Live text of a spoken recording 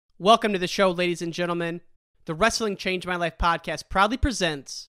Welcome to the show, ladies and gentlemen. The Wrestling Changed My Life podcast proudly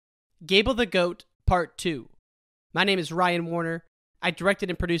presents Gable the GOAT Part 2. My name is Ryan Warner. I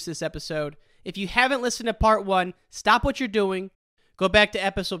directed and produced this episode. If you haven't listened to Part 1, stop what you're doing, go back to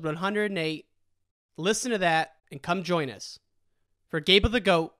episode 108, listen to that, and come join us for Gable the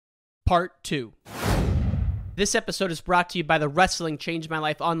GOAT Part 2. This episode is brought to you by the Wrestling Changed My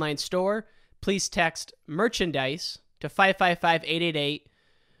Life online store. Please text merchandise to 555-888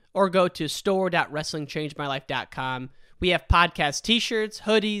 or go to store.wrestlingchangemylife.com. We have podcast t-shirts,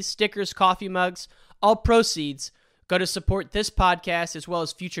 hoodies, stickers, coffee mugs. All proceeds go to support this podcast as well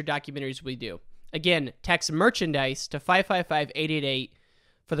as future documentaries we do. Again, text merchandise to 555-888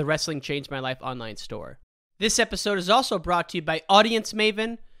 for the Wrestling Changed My Life online store. This episode is also brought to you by Audience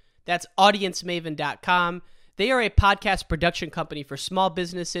Maven. That's audiencemaven.com. They are a podcast production company for small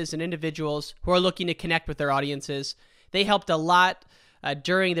businesses and individuals who are looking to connect with their audiences. They helped a lot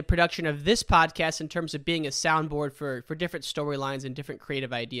during the production of this podcast in terms of being a soundboard for different storylines and different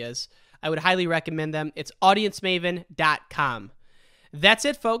creative ideas. I would highly recommend them. It's audiencemaven.com. That's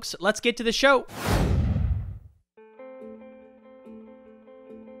it, folks. Let's get to the show.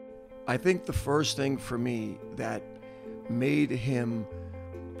 I think the first thing for me that made him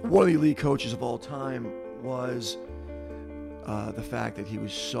one of the elite coaches of all time was the fact that he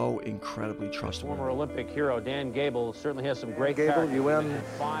was so incredibly trustworthy. Former Olympic hero Dan Gable certainly has some great Gable, character. you win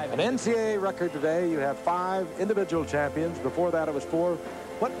an an NCAA record today. You have 5 individual champions. Before that, it was 4.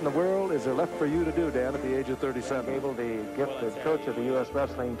 What in the world is there left for you to do, Dan, at the age of 37? Gable, the gifted coach of the U.S.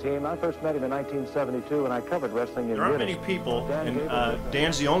 wrestling team. I first met him in 1972, and I covered wrestling in There aren't Munich. many people, and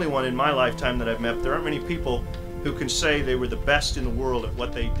Dan's the only one in my lifetime that I've met. There aren't many people who can say they were the best in the world at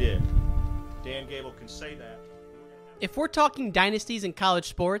what they did. Dan Gable can say that. If we're talking dynasties in college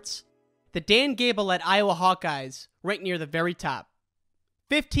sports, the Dan Gable at Iowa Hawkeyes ranked near the very top.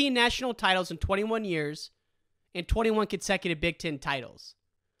 15 national titles in 21 years and 21 consecutive Big Ten titles.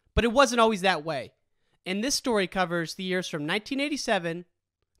 But it wasn't always that way. And this story covers the years from 1987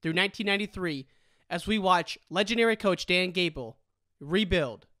 through 1993 as we watch legendary coach Dan Gable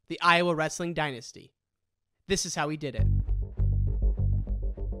rebuild the Iowa Wrestling Dynasty. This is how he did it.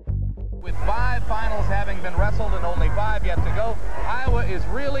 With 5 finals having been wrestled and only 5 yet to go, Iowa is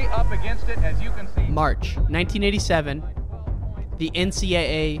really up against it, as you can see. March 1987, the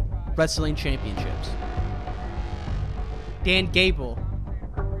NCAA Wrestling Championships. Dan Gable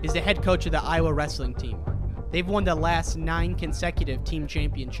is the head coach of the Iowa wrestling team. They've won the last 9 consecutive team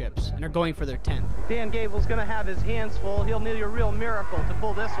championships and are going for their 10th. Dan Gable's going to have his hands full. He'll need a real miracle to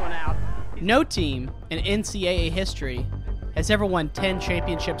pull this one out. No team in NCAA history has ever won 10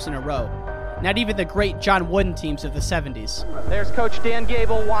 championships in a row. Not even the great John Wooden teams of the 70s. There's Coach Dan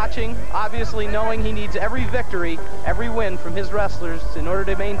Gable watching, obviously knowing he needs every victory, every win from his wrestlers in order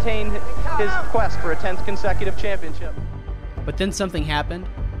to maintain his quest for a 10th consecutive championship. But then something happened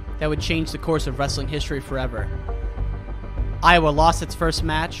that would change the course of wrestling history forever. Iowa lost its first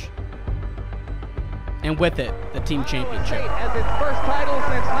match, and with it, the team championship. As its first title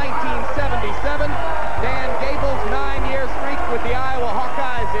since 1977, Dan Gable's 9-year streak with the Iowa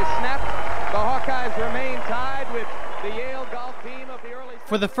Hawkeyes is snapped. The Hawkeyes remain tied with the Yale golf team of the early...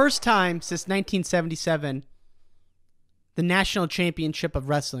 For the first time since 1977, the national championship of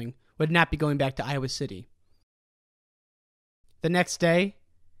wrestling would not be going back to Iowa City. The next day,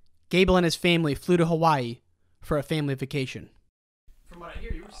 Gable and his family flew to Hawaii for a family vacation. From what I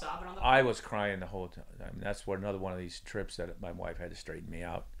hear, you were sobbing on the... I was crying the whole time. That's another one of these trips that my wife had to straighten me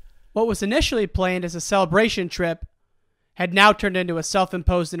out. What was initially planned as a celebration trip had now turned into a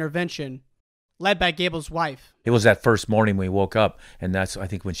self-imposed intervention led by Gable's wife. It was that first morning we woke up, and that's, I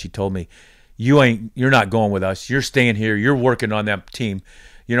think, when she told me, you're not going with us. You're staying here. You're working on that team.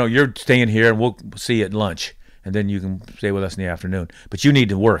 You're staying here, and we'll see you at lunch, and then you can stay with us in the afternoon. But you need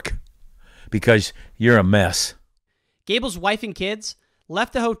to work because you're a mess. Gable's wife and kids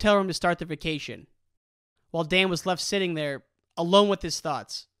left the hotel room to start their vacation, while Dan was left sitting there alone with his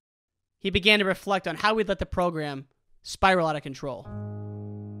thoughts. He began to reflect on how he'd let the program spiral out of control.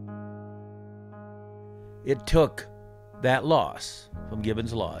 It took that loss from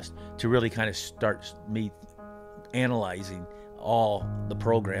Gibbons' loss to really kind of start me analyzing all the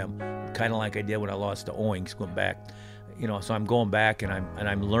program, kind of like I did when I lost to Owings, going back. So I'm going back and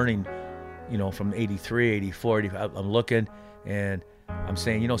I'm learning, from 83, 84, 85, I'm looking and I'm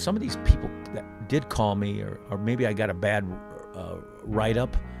saying, some of these people that did call me, or maybe I got a bad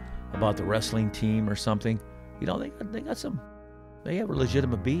write-up about the wrestling team or something, they have a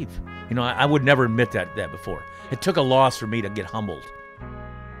legitimate beef. I would never admit that before. It took a loss for me to get humbled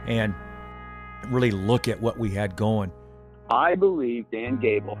and really look at what we had going. I believe Dan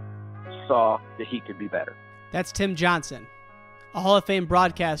Gable saw that he could be better. That's Tim Johnson, a Hall of Fame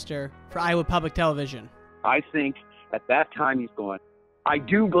broadcaster for Iowa Public Television. I think at that time he's going, I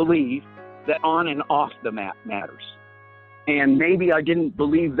do believe that on and off the mat matters. And maybe I didn't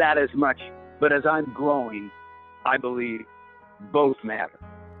believe that as much, but as I'm growing, I believe both matter.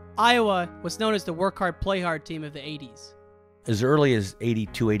 Iowa was known as the work hard, play hard team of the 80s. As early as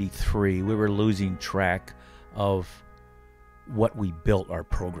 82, 83, we were losing track of what we built our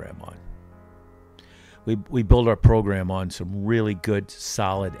program on. We built our program on some really good,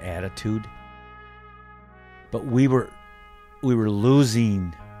 solid attitude, but we were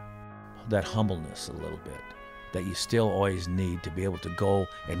losing that humbleness a little bit that you still always need to be able to go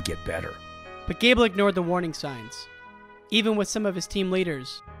and get better. But Gable ignored the warning signs, even with some of his team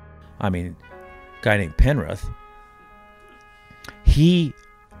leaders. I mean, a guy named Penrith, he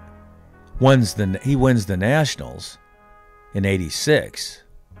wins the Nationals in 86.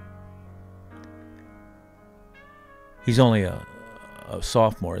 He's only a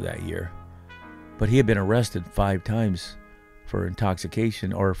sophomore that year, but he had been arrested 5 times for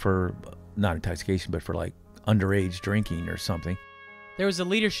intoxication, or for, not intoxication, but for like underage drinking or something. There was a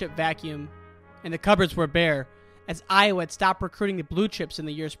leadership vacuum, and the cupboards were bare, as Iowa had stopped recruiting the blue chips in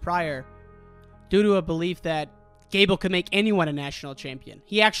the years prior due to a belief that Gable could make anyone a national champion.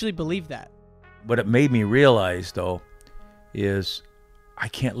 He actually believed that. What it made me realize, though, is I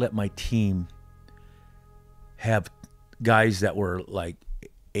can't let my team have guys that were like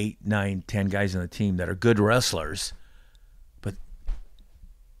 8, 9, 10 guys on the team that are good wrestlers, but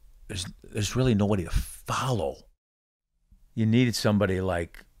there's really nobody to follow. You needed somebody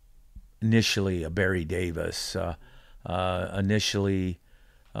like initially a Barry Davis, somebody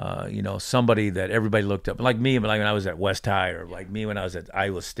that everybody looked up, like me, like when I was at West High, or like me when I was at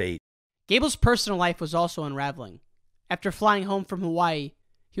Iowa State. Gable's personal life was also unraveling. After flying home from Hawaii,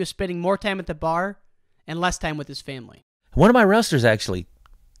 he was spending more time at the bar and less time with his family. One of my wrestlers actually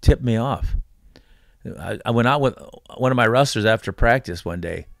tipped me off. I went out with one of my wrestlers after practice one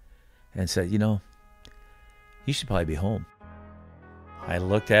day and said, you should probably be home. I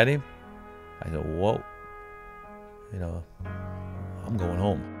looked at him. I said, whoa, I'm going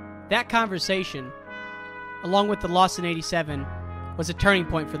home. That conversation, along with the loss in 87, was a turning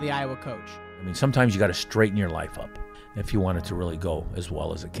point for the Iowa coach. I mean, sometimes you got to straighten your life up if you want it to really go as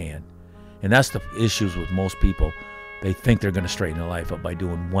well as it can. And that's the issues with most people. They think they're going to straighten their life up by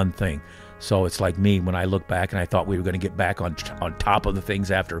doing one thing. So it's like me when I look back and I thought we were going to get back on top of the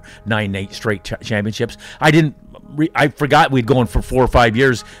things after 9 straight championships. I forgot we'd gone for 4 or 5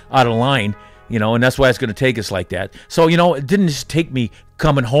 years out of line, and that's why it's going to take us like that. So, it didn't just take me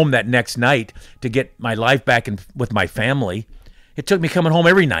coming home that next night to get my life back with my family. It took me coming home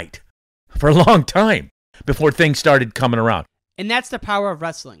every night for a long time before things started coming around. And that's the power of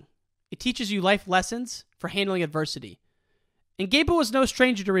wrestling. It teaches you life lessons for handling adversity. And Gable was no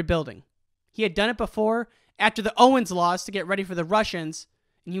stranger to rebuilding. He had done it before after the Owens loss to get ready for the Russians,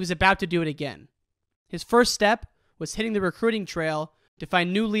 and he was about to do it again. His first step was hitting the recruiting trail to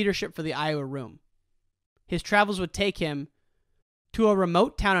find new leadership for the Iowa Room. His travels would take him to a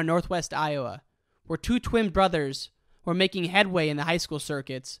remote town in northwest Iowa, where 2 twin brothers were making headway in the high school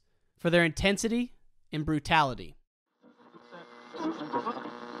circuits for their intensity and brutality.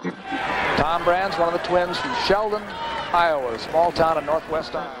 Tom Brands, one of the twins from Sheldon, Iowa, a small town in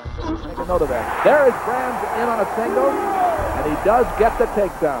northwest Iowa. Make a note of that. There is Brands in on a single, and he does get the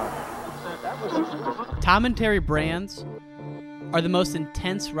takedown. Tom and Terry Brands are the most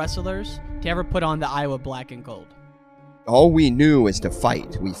intense wrestlers to ever put on the Iowa black and gold. All we knew was to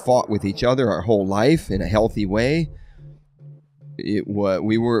fight. We fought with each other our whole life in a healthy way.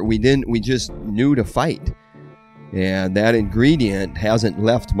 We just knew to fight. And that ingredient hasn't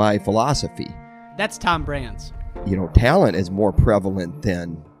left my philosophy. That's Tom Brands. Talent is more prevalent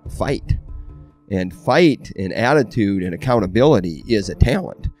than fight. And fight and attitude and accountability is a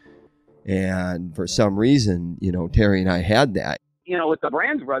talent. And for some reason, Terry and I had that. With the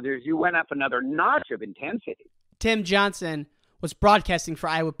Brands brothers, you went up another notch of intensity. Tim Johnson was broadcasting for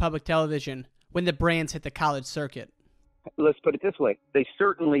Iowa Public Television when the Brands hit the college circuit. Let's put it this way. They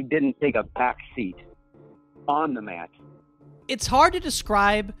certainly didn't take a back seat on the mat. It's hard to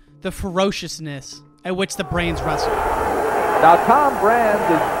describe the ferociousness at which the Brands wrestled. Now Tom Brands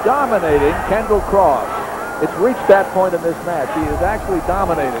is dominating Kendall Cross. It's reached that point in this match. He is actually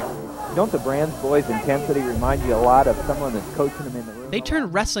dominating. Don't the Brands boys' intensity remind you a lot of someone that's coaching them in the room? They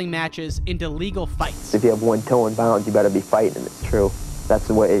turn wrestling matches into legal fights. If you have one toe in bounds, you better be fighting, and it's true. That's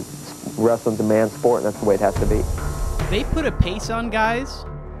the way wrestling's a man's sport, and that's the way it has to be. They put a pace on guys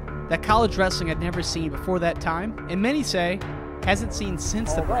that college wrestling had never seen before that time, and many say hasn't seen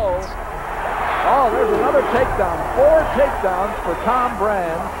since the Brands. Oh, there's another takedown. 4 takedowns for Tom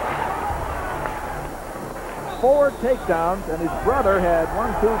Brand. 4 takedowns, and his brother had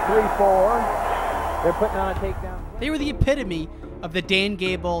 1, 2, 3, 4. They're putting on a takedown. They were the epitome of the Dan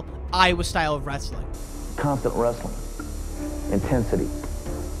Gable, Iowa style of wrestling. Constant wrestling. Intensity.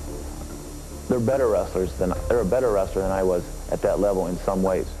 They're a better wrestler than I was at that level in some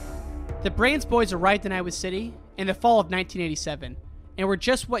ways. The Brands boys arrived in Iowa City in the fall of 1987 and were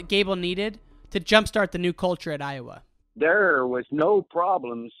just what Gable needed to jumpstart the new culture at Iowa. There was no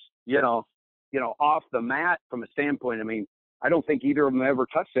problems, off the mat from a standpoint. I mean, I don't think either of them ever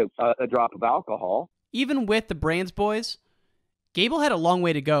touched a drop of alcohol. Even with the Brands boys, Gable had a long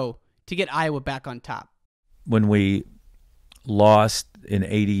way to go to get Iowa back on top. When we lost in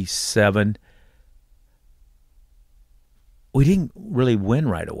 87, we didn't really win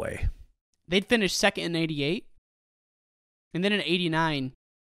right away. They'd finished second in 88, and then in 89,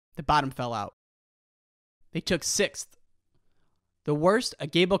 the bottom fell out. They took 6th, the worst a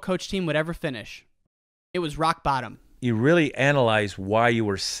Gable coach team would ever finish. It was rock bottom. You really analyze why you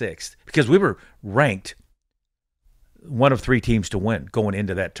were 6th, because we were ranked one of 3 teams to win going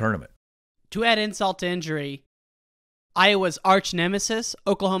into that tournament. To add insult to injury, Iowa's arch nemesis,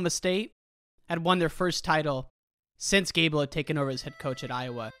 Oklahoma State, had won their first title since Gable had taken over as head coach at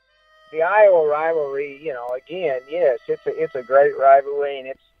Iowa. The Iowa rivalry, again, yes, it's a great rivalry, and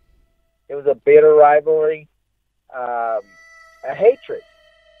it was a bitter rivalry, a hatred.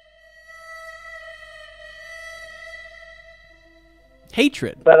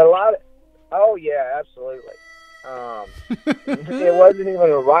 Hatred? But oh yeah, absolutely. It wasn't even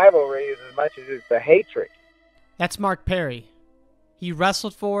a rivalry as much as it's a hatred. That's Mark Perry. He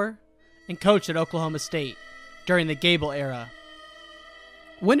wrestled for and coached at Oklahoma State during the Gable era.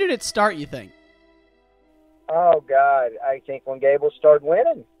 When did it start, you think? Oh, God, I think when Gable started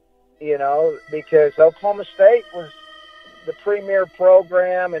winning, because Oklahoma State was the premier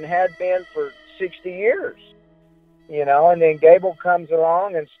program and had been for 60 years, and then Gable comes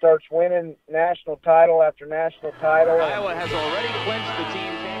along and starts winning national title after national title. Iowa has already clinched the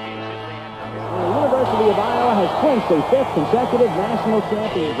team championship. The University of Iowa has clinched a 5th consecutive national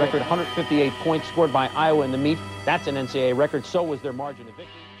championship. Record 158 points scored by Iowa in the meet. That's an NCAA record. So was their margin of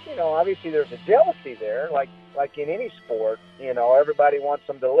victory. Obviously there's a jealousy there, like in any sport. Everybody wants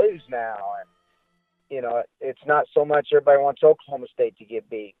them to lose now. And, it's not so much everybody wants Oklahoma State to get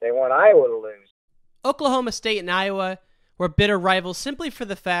beat. They want Iowa to lose. Oklahoma State and Iowa were bitter rivals simply for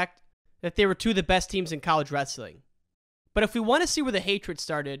the fact that they were 2 of the best teams in college wrestling. But if we want to see where the hatred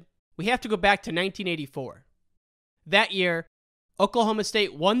started, we have to go back to 1984. That year, Oklahoma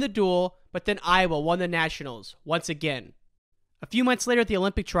State won the duel, but then Iowa won the nationals once again. A few months later at the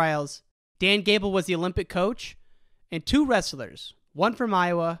Olympic trials, Dan Gable was the Olympic coach, and 2 wrestlers, one from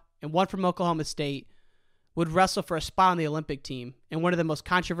Iowa and one from Oklahoma State, would wrestle for a spot on the Olympic team in one of the most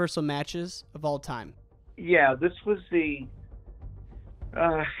controversial matches of all time. Yeah, this was the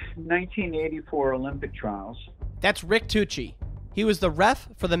 1984 Olympic trials. That's Rick Tucci. He was the ref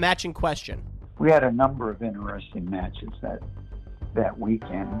for the match in question. We had a number of interesting matches that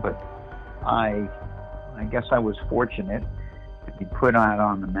weekend, but I guess I was fortunate to be put out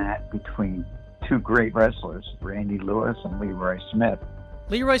on the mat between 2 great wrestlers, Randy Lewis and Leroy Smith.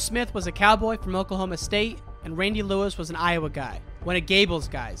 Leroy Smith was a cowboy from Oklahoma State, and Randy Lewis was an Iowa guy, one of Gable's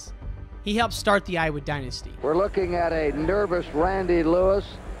guys. He helped start the Iowa Dynasty. We're looking at a nervous Randy Lewis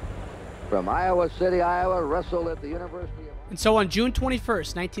from Iowa City, Iowa, wrestled at the University of... And so on June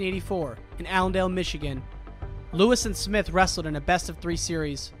 21st, 1984, in Allendale, Michigan, Lewis and Smith wrestled in a best-of-3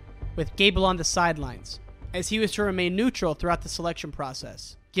 series with Gable on the sidelines, as he was to remain neutral throughout the selection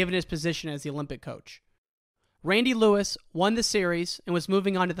process, given his position as the Olympic coach. Randy Lewis won the series and was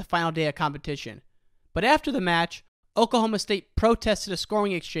moving on to the final day of competition. But after the match, Oklahoma State protested a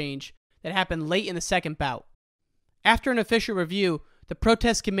scoring exchange that happened late in the second bout. After an official review, the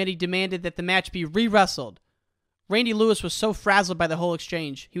protest committee demanded that the match be re-wrestled. Randy Lewis was so frazzled by the whole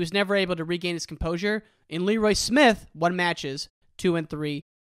exchange, he was never able to regain his composure, and Leroy Smith won matches 2 and 3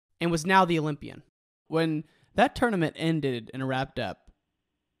 and was now the Olympian. When that tournament ended and wrapped up,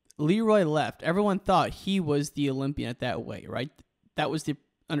 Leroy left. Everyone thought he was the Olympian at that weight, right? That was the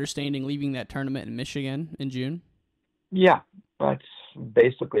understanding leaving that tournament in Michigan in June? Yeah, that's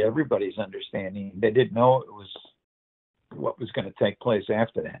basically everybody's understanding. They didn't know it was what was going to take place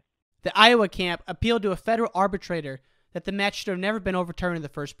after that. The Iowa camp appealed to a federal arbitrator that the match should have never been overturned in the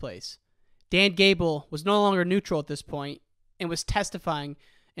first place. Dan Gable was no longer neutral at this point and was testifying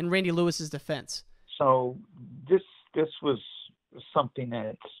in Randy Lewis's defense. So this was something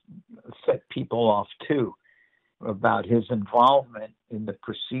that's set people off too about his involvement in the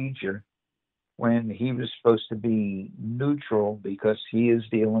procedure when he was supposed to be neutral because he is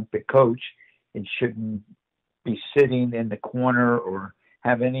the Olympic coach and shouldn't be sitting in the corner or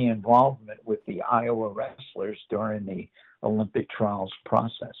have any involvement with the Iowa wrestlers during the Olympic trials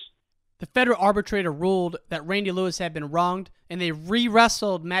process. The federal arbitrator ruled that Randy Lewis had been wronged, and they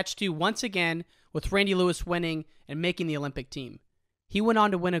re-wrestled match 2 once again, with Randy Lewis winning and making the Olympic team. He went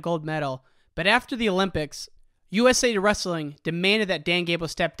on to win a gold medal, but after the Olympics, USA Wrestling demanded that Dan Gable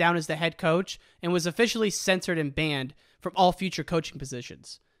step down as the head coach and was officially censored and banned from all future coaching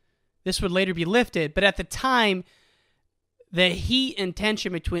positions. This would later be lifted, but at the time, the heat and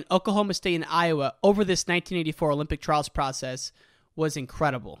tension between Oklahoma State and Iowa over this 1984 Olympic trials process was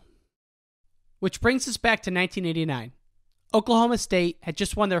incredible. Which brings us back to 1989. Oklahoma State had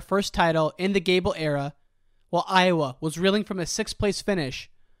just won their first title in the Gable era, while Iowa was reeling from a 6th-place finish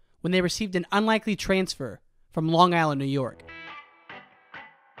when they received an unlikely transfer from Long Island, New York.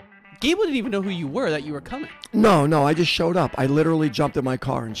 Gable didn't even know who you were, that you were coming. No, I just showed up. I literally jumped in my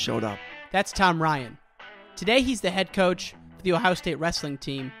car and showed up. That's Tom Ryan. Today he's the head coach for the Ohio State wrestling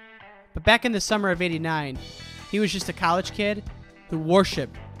team, but back in the summer of '89, he was just a college kid who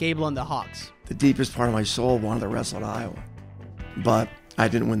worshipped Gable and the Hawks. The deepest part of my soul wanted to wrestle at Iowa, but I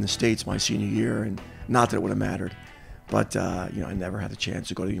didn't win the states my senior year, and not that it would have mattered. But, I never had the chance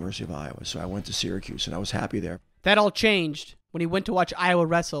to go to the University of Iowa, so I went to Syracuse, and I was happy there. That all changed when he went to watch Iowa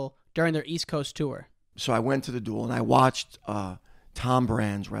wrestle during their East Coast tour. So I went to the duel, and I watched Tom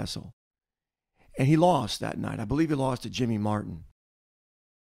Brands wrestle. And he lost that night. I believe he lost to Jimmy Martin.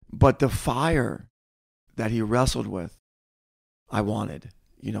 But the fire that he wrestled with, I wanted.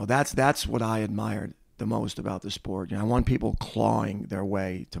 That's what I admired the most about the sport. I want people clawing their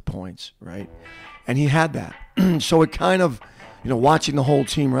way to points, right? And he had that. So it kind of, watching the whole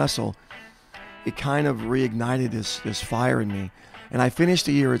team wrestle, it kind of reignited this fire in me. And I finished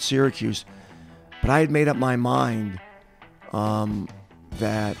the year at Syracuse, but I had made up my mind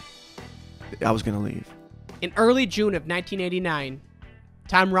that I was going to leave. In early June of 1989,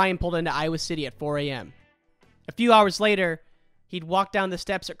 Tom Ryan pulled into Iowa City at 4 a.m. A few hours later, he'd walk down the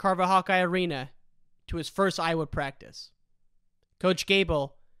steps at Carver Hawkeye Arena to his first Iowa practice. Coach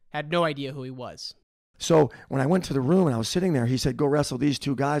Gable had no idea who he was. So when I went to the room and I was sitting there, he said, go wrestle these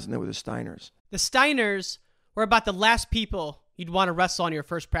 2 guys, and they were the Steiners. The Steiners were about the last people you'd want to wrestle on your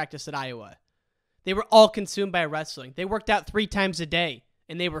first practice at Iowa. They were all consumed by wrestling. They worked out 3 times a day,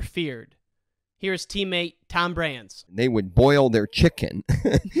 and they were feared. Here's teammate Tom Brands. They would boil their chicken,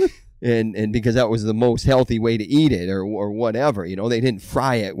 and because that was the most healthy way to eat it, or whatever. They didn't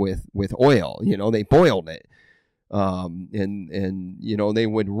fry it with oil. They boiled it. And they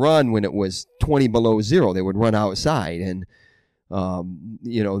would run when it was 20 below zero. They would run outside, and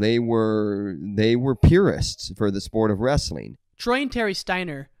they were purists for the sport of wrestling. Troy and Terry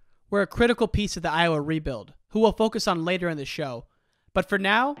Steiner were a critical piece of the Iowa rebuild, who we'll focus on later in the show. But for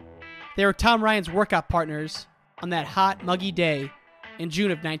now, they were Tom Ryan's workout partners on that hot, muggy day in June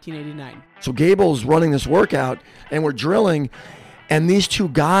of 1989. So Gable's running this workout, and we're drilling, and these 2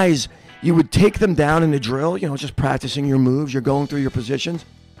 guys, you would take them down in the drill, just practicing your moves, you're going through your positions,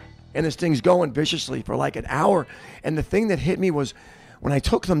 and this thing's going viciously for like an hour. And the thing that hit me was when I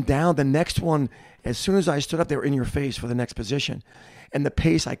took them down, the next one, as soon as I stood up, they were in your face for the next position. And the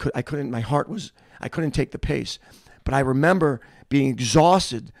pace, I couldn't take the pace. But I remember being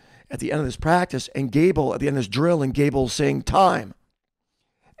exhausted at the end of this practice, and Gable at the end of this drill, and Gable saying time.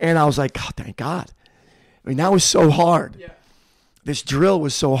 And I was like, God, thank God. That was so hard. Yeah. This drill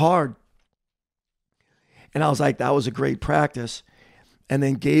was so hard. And I was like, that was a great practice. And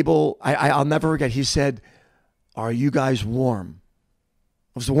then Gable, I'll never forget, he said, are you guys warm?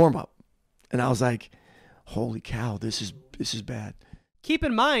 It was the warm-up. And I was like, holy cow, this is bad. Keep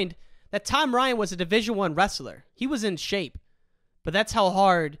in mind that Tom Ryan was a Division I wrestler. He was in shape. But that's how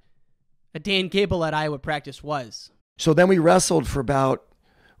hard a Dan Gable at Iowa practice was. So then we wrestled for it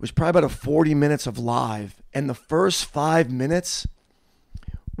was probably about 40 minutes of live. And the first 5 minutes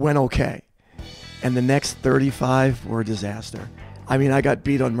went okay. And the next 35 were a disaster. I got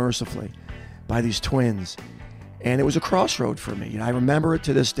beat unmercifully by these twins. And it was a crossroad for me. I remember it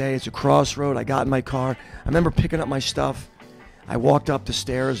to this day. It's a crossroad. I got in my car. I remember picking up my stuff. I walked up the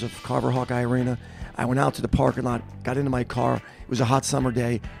stairs of Carver Hawkeye Arena. I went out to the parking lot, got into my car. It was a hot summer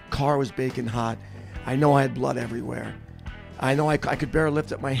day. Car was baking hot. I know I had blood everywhere. I know I could barely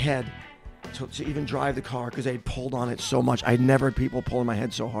lift up my head to even drive the car because they had pulled on it so much. I'd never had people pulling my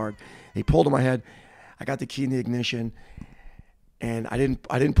head so hard. They pulled on my head. I got the key in the ignition, and I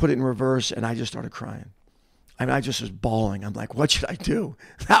didn't put it in reverse, and I just started crying. I mean, I just was bawling. I'm like, what should I do?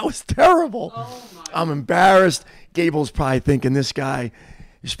 That was terrible. I'm embarrassed. Gable's probably thinking this guy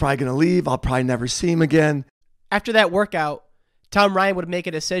is probably going to leave. I'll probably never see him again. After that workout, Tom Ryan would make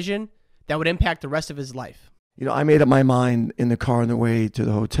a decision that would impact the rest of his life. You know, I made up my mind in the car on the way to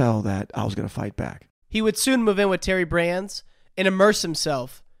the hotel that I was going to fight back. He would soon move in with Terry Brands and immerse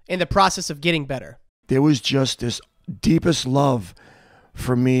himself in the process of getting better. There was just this deepest love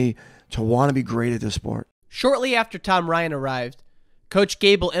for me to want to be great at this sport. Shortly after Tom Ryan arrived, Coach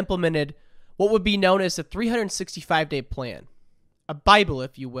Gable implemented what would be known as the 365-day plan, a Bible,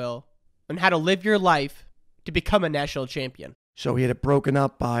 if you will, on how to live your life to become a national champion. So he had it broken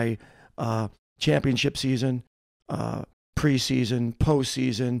up by championship season, preseason,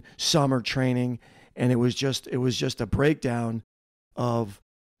 postseason, summer training, and it was just a breakdown of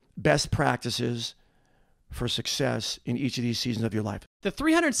best practices for success in each of these seasons of your life. The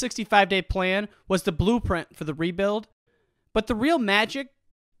 365-day plan was the blueprint for the rebuild, but the real magic,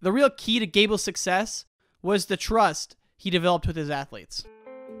 the real key to Gable's success was the trust he developed with his athletes.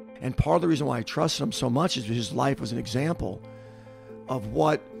 And part of the reason why I trusted him so much is because his life was an example of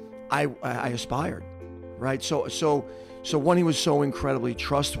what I aspired, right? So one, he was so incredibly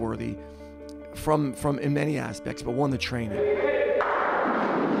trustworthy from in many aspects, but one, the training.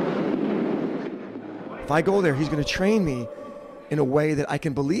 If I go there, he's going to train me in a way that I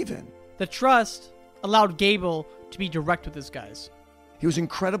can believe in. The trust allowed Gable to be direct with his guys. He was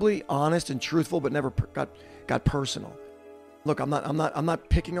incredibly honest and truthful, but never got personal. Look, I'm not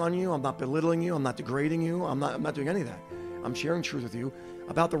picking on you. I'm not belittling you. I'm not degrading you. I'm not doing any of that. I'm sharing truth with you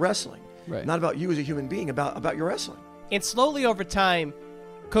about the wrestling, right? Not about you as a human being, about your wrestling. And slowly over time,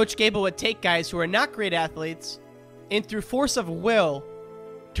 Coach Gable would take guys who are not great athletes and through force of will,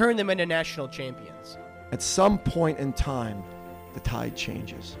 turn them into national champions. At some point in time, the tide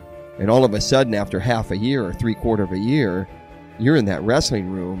changes. And all of a sudden, after half a year or three-quarter of a year, you're in that wrestling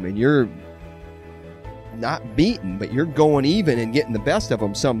room and you're not beaten, but you're going even and getting the best of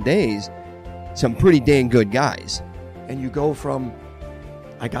them some days. Some pretty dang good guys. And you go from,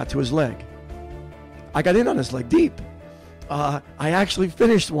 I got to his leg. I got in on his leg deep. I actually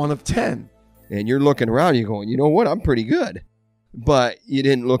finished 1 of 10. And you're looking around, you're going, you know what, I'm pretty good. But you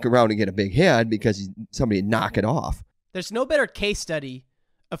didn't look around and get a big head because somebody would knock it off. There's no better case study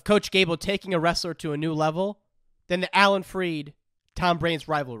of Coach Gable taking a wrestler to a new level than the Alan Freed, Tom Brands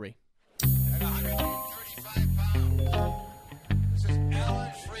rivalry. At 135 pounds, this is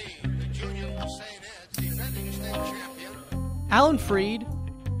Alan Freed, the junior from St. Ed's, defending state champion. Alan Freed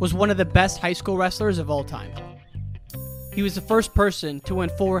was one of the best high school wrestlers of all time. He was the first person to win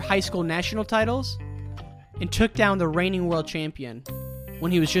 4 high school national titles and took down the reigning world champion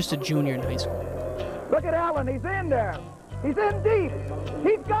when he was just a junior in high school. Look at Allen, he's in there. He's in deep.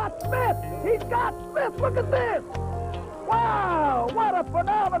 He's got Smith. He's got Smith. Look at this. Wow, what a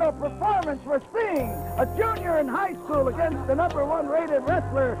phenomenal performance we're seeing. A junior in high school against the #1 rated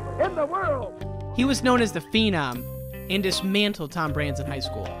wrestler in the world. He was known as the Phenom and dismantled Tom Brands in high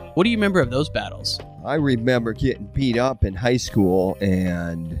school. What do you remember of those battles? I remember getting beat up in high school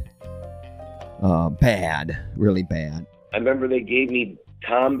and bad, really bad. I remember they gave me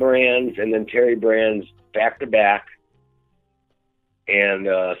Tom Brands and then Terry Brands back to back and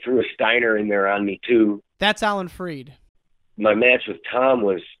threw a Steiner in there on me too. That's Alan Freed. My match with Tom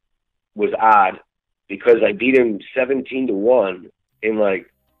was odd because I beat him 17-1 in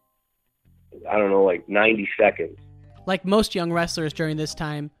like 90 seconds. Like most young wrestlers during this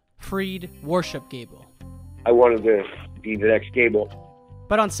time, Freed worshiped Gable. I wanted to be the next Gable.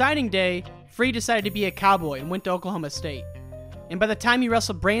 But on signing day, Freed decided to be a cowboy and went to Oklahoma State. And by the time he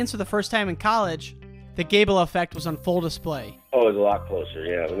wrestled Brands for the first time in college, the Gable effect was on full display. Oh, it was a lot closer,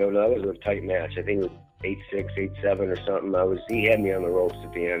 yeah. That was a tight match. I think it was 8-6, 8-7 or something. He had me on the ropes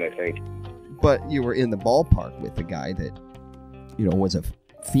at the end, I think. But you were in the ballpark with the guy that, was a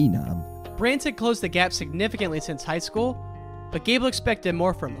phenom. Brands had closed the gap significantly since high school, but Gable expected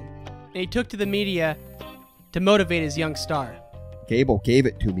more from him, and he took to the media to motivate his young star. Gable gave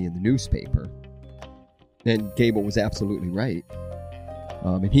it to me in the newspaper, and Gable was absolutely right.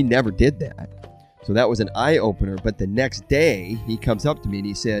 And he never did that. So that was an eye-opener, but the next day, he comes up to me and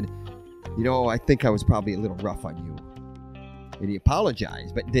he said, I think I was probably a little rough on you. And he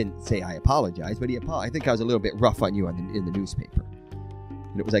apologized, but didn't say I apologize, but I think I was a little bit rough on you in the newspaper.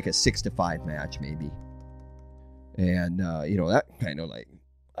 And it was like a 6-5 match, maybe. And, that kind of like,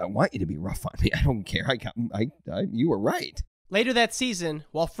 I want you to be rough on me. I don't care. You were right. Later that season,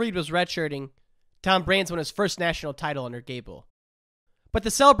 while Freed was redshirting, Tom Brands won his first national title under Gable. But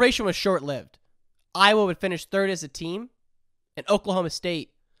the celebration was short-lived. Iowa would finish third as a team, and Oklahoma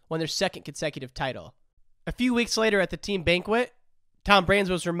State won their second consecutive title. A few weeks later at the team banquet, Tom Brands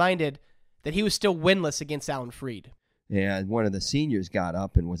was reminded that he was still winless against Alan Freed. And one of the seniors got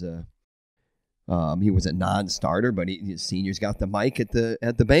up and was he was a non-starter, but his seniors got the mic at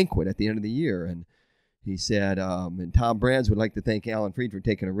the banquet at the end of the year, and he said, and Tom Brands would like to thank Alan Freed for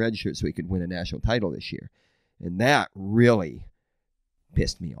taking a red shirt so he could win a national title this year. And that really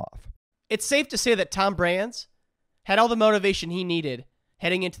pissed me off. It's safe to say that Tom Brands had all the motivation he needed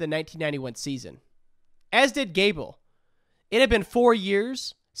heading into the 1991 season. As did Gable. It had been 4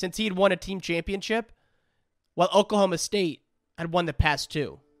 years since he had won a team championship, while Oklahoma State had won the past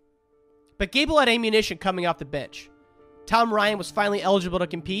 2. But Gable had ammunition coming off the bench. Tom Ryan was finally eligible to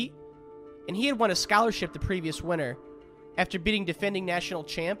compete, and he had won a scholarship the previous winter after beating defending national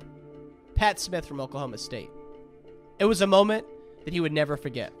champ Pat Smith from Oklahoma State. It was a moment that he would never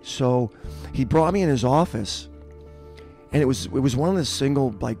forget. So he brought me in his office, and it was one of the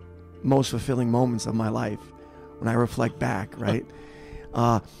single most fulfilling moments of my life when I reflect back, right?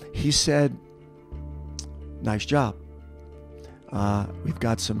 He said, "Nice job. We've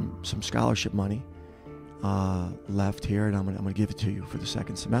got some scholarship money left here, and I'm gonna give it to you for the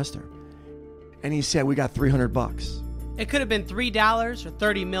second semester." And he said, "We got $300." It could have been $3 or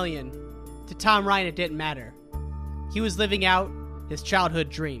 $30 million. To Tom Ryan, it didn't matter. He was living out his childhood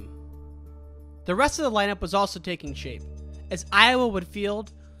dream. The rest of the lineup was also taking shape, as Iowa would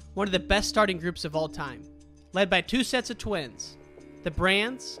field one of the best starting groups of all time, led by 2 sets of twins, the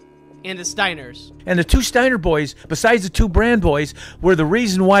Brands and the Steiners. And the 2 Steiner boys, besides the 2 Brand boys, were the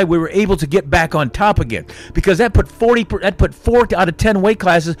reason why we were able to get back on top again. Because that put 4 out of 10 weight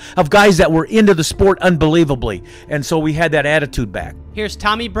classes of guys that were into the sport unbelievably. And so we had that attitude back. Here's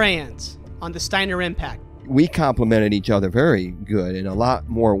Tommy Brands on the Steiner Impact. We complemented each other very good in a lot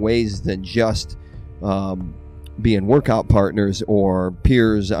more ways than just being workout partners or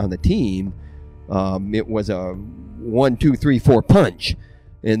peers on the team. It was a 1, 2, 3, 4 punch,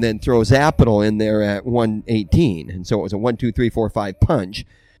 and then throw Zapital in there at 118. And so it was a 1, 2, 3, 4, 5 punch.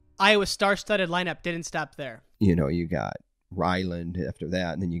 Iowa's star-studded lineup didn't stop there. You got Ryland after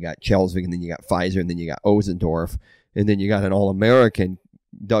that, and then you got Chelsvig, and then you got Pfizer, and then you got Osendorf, and then you got an All-American,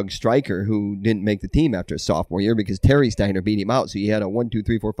 Doug Stryker, who didn't make the team after his sophomore year because Terry Steiner beat him out. So you had a 1, 2,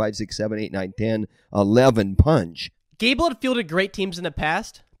 3, 4, 5, 6, 7, 8, 9, 10, 11 punch. Gable had fielded great teams in the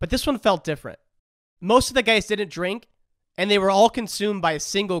past, but this one felt different. Most of the guys didn't drink, and they were all consumed by a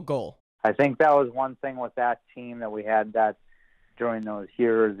single goal. I think that was one thing with that team that we had that during those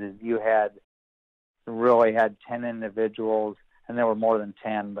years is you really had 10 individuals, and there were more than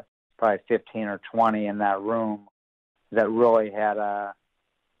 10, but probably 15 or 20 in that room that really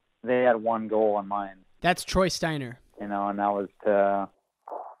they had one goal in mind. That's Troy Steiner. And that was to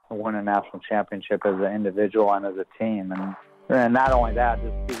win a national championship as an individual and as a team. And not only that,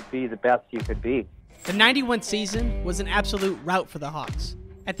 just be the best you could be. The 91 season was an absolute rout for the Hawks.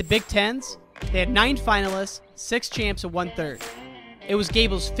 At the Big Tens, they had 9 finalists, 6 champs, and 1/3. It was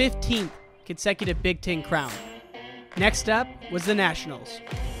Gable's 15th consecutive Big Ten crown. Next up was the Nationals.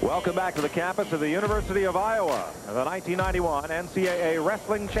 Welcome back to the campus of the University of Iowa, the 1991 NCAA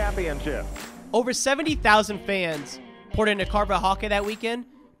Wrestling Championship. Over 70,000 fans poured into Carver Hawkeye that weekend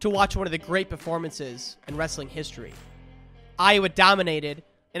to watch one of the great performances in wrestling history. Iowa dominated,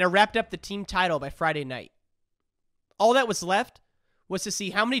 and it wrapped up the team title by Friday night. All that was left was to see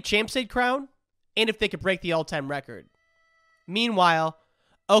how many champs they'd crown and if they could break the all-time record. Meanwhile,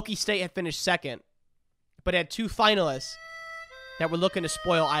 Okie State had finished second, but had 2 finalists that were looking to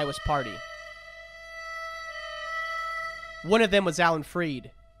spoil Iowa's party. One of them was Alan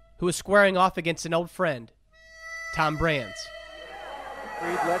Freed, who was squaring off against an old friend, Tom Brands.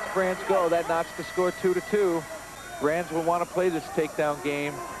 Freed lets Brands go. That knocks the score 2-2. Brands will want to play this takedown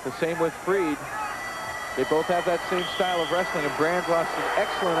game. The same with Freed. They both have that same style of wrestling, and Brands lost an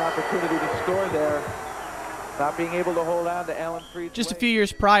excellent opportunity to score there, not being able to hold on to Alan Freed's Just a few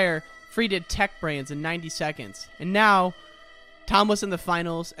years prior, Freed had tech Brands in 90 seconds, and now Tom was in the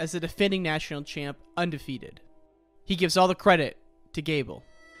finals as the defending national champ, undefeated. He gives all the credit to Gable.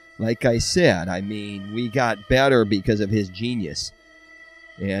 Like I said, we got better because of his genius.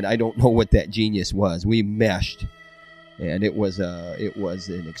 And I don't know what that genius was. We meshed. And it was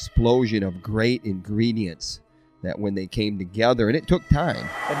an explosion of great ingredients that when they came together, and it took time.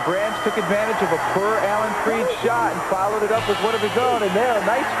 And Brands took advantage of a poor Alan Freed shot and followed it up with one of his own. And there, a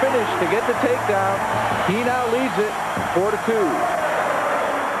nice finish to get the takedown. He now leads it 4-2.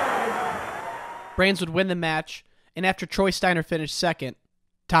 Brands would win the match, and after Troy Steiner finished second,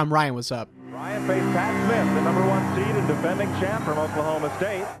 Tom Ryan was up. Ryan faced Pat Smith, the number 1 seed and defending champ from Oklahoma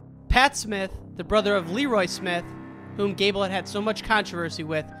State. Pat Smith, the brother of Leroy Smith, whom Gable had so much controversy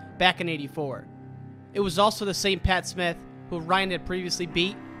with back in '84. It was also the same Pat Smith who Ryan had previously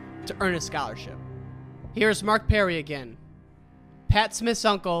beat to earn a scholarship. Here's Mark Perry again, Pat Smith's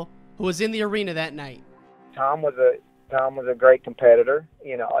uncle, who was in the arena that night. Tom was a great competitor.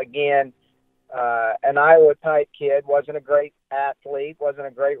 You know, again, an Iowa type kid, wasn't a great athlete, wasn't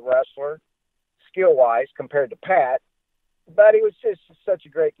a great wrestler, skill-wise compared to Pat, but he was just such a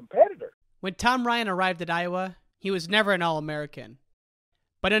great competitor. When Tom Ryan arrived at Iowa, he was never an All-American.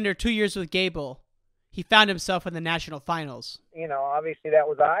 But under 2 years with Gable, he found himself in the national finals. You know, obviously that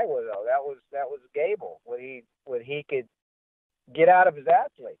was Iowa, though. That was Gable. What he could get out of his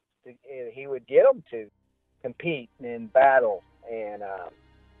athletes. He would get them to compete and battle, and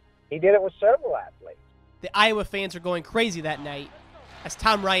he did it with several athletes. The Iowa fans were going crazy that night as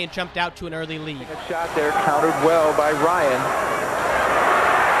Tom Ryan jumped out to an early lead. A shot there countered well by Ryan.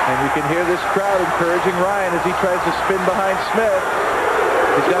 And you can hear this crowd encouraging Ryan as he tries to spin behind Smith.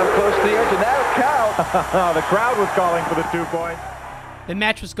 He's got him close to the edge, and that'll count. The crowd was calling for the 2 points. The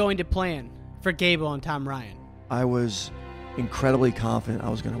match was going to plan for Gable and Tom Ryan. I was incredibly confident I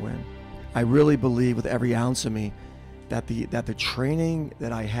was going to win. I really believe with every ounce of me that the training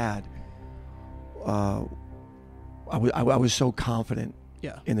that I had, I was so confident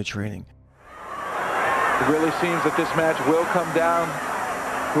in the training. It really seems that this match will come down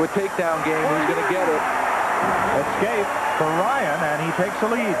to a takedown game. Who's going to get it? Escape for Ryan, and he takes the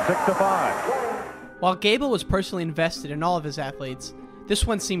lead, 6-5. While Gable was personally invested in all of his athletes, this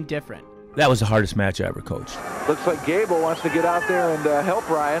one seemed different. That was the hardest match I ever coached. Looks like Gable wants to get out there and help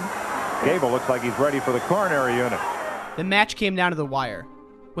Ryan. Gable looks like he's ready for the coronary unit. The match came down to the wire.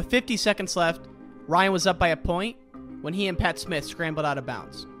 With 50 seconds left, Ryan was up by a point when he and Pat Smith scrambled out of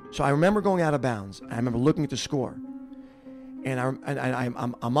bounds. So I remember going out of bounds. I remember looking at the score. And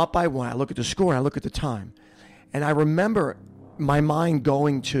I'm up by 1. I look at the score and I look at the time. And I remember my mind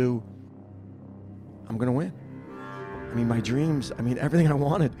going to, I'm going to win. I mean, my dreams, I mean, everything I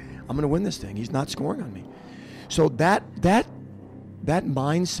wanted, I'm going to win this thing. He's not scoring on me. So that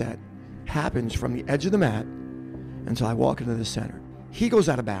mindset happens from the edge of the mat until I walk into the center. He goes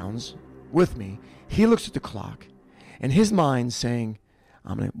out of bounds with me. He looks at the clock, and his mind's saying,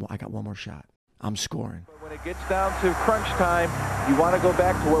 I got one more shot. I'm scoring. When it gets down to crunch time, you want to go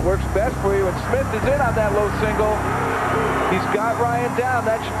back to what works best for you, and Smith is in on that low single. He's got Ryan down.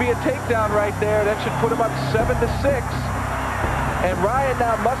 That should be a takedown right there. That should put him up 7-6. And Ryan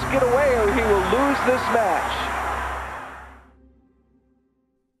now must get away or he will lose this match.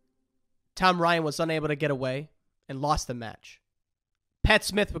 Tom Ryan was unable to get away and lost the match. Pat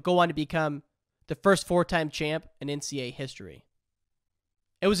Smith would go on to become the first 4-time champ in NCAA history.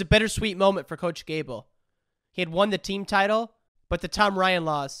 It was a bittersweet moment for Coach Gable. He had won the team title, but the Tom Ryan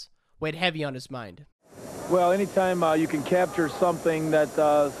loss weighed heavy on his mind. Well, anytime you can capture something that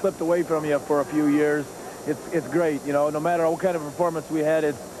slipped away from you for a few years, it's great. You know, no matter what kind of performance we had,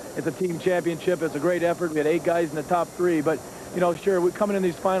 it's a team championship. It's a great effort. We had 8 guys in the top 3, but you know, sure, coming in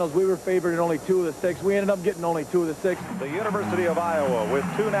these finals, we were favored in only 2 of the 6. We ended up getting only 2 of the 6. The University of Iowa, with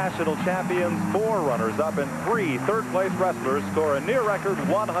 2 national champions, 4 runners-up, and 3 third-place wrestlers, score a near-record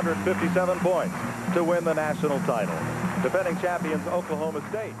 157 points to win the national title. Defending champions Oklahoma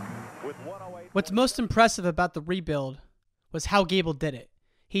State with 108. What's most impressive about the rebuild was how Gable did it.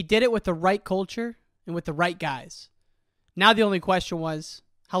 He did it with the right culture and with the right guys. Now the only question was,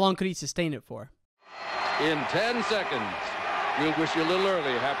 how long could he sustain it for? In 10 seconds. We'll wish you a little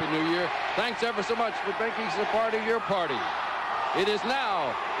early. Happy New Year. Thanks ever so much for making us a part of your party. It is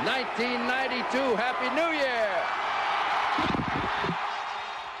now 1992. Happy New Year!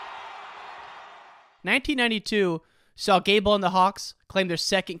 1992 saw Gable and the Hawks claim their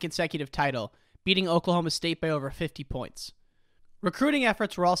 2nd consecutive title, beating Oklahoma State by over 50 points. Recruiting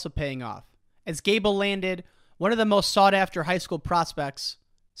efforts were also paying off, as Gable landed one of the most sought-after high school prospects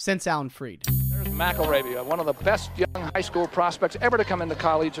since Alan Freed. There's McElravy, one of the best young high school prospects ever to come into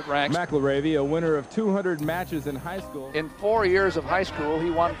collegiate ranks. McElravy, a winner of 200 matches in high school. In 4 years of high school, he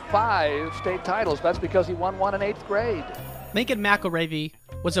won 5 state titles. That's because he won 1 in 8th grade. Lincoln McElravy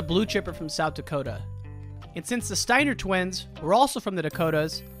was a blue chipper from South Dakota. And since the Steiner twins were also from the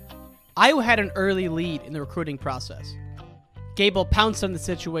Dakotas, Iowa had an early lead in the recruiting process. Gable pounced on the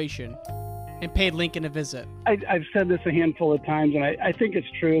situation and paid Lincoln a visit. I've said this a handful of times, and I think it's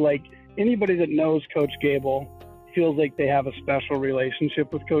true. Like, anybody that knows Coach Gable feels like they have a special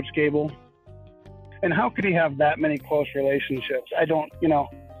relationship with Coach Gable. And how could he have that many close relationships? I don't,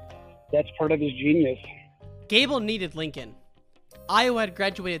 that's part of his genius. Gable needed Lincoln. Iowa had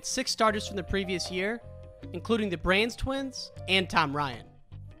graduated 6 starters from the previous year, including the Brands twins and Tom Ryan.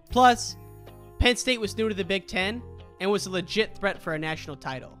 Plus, Penn State was new to the Big Ten and was a legit threat for a national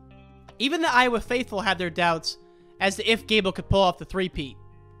title. Even the Iowa faithful had their doubts as to if Gable could pull off the three-peat.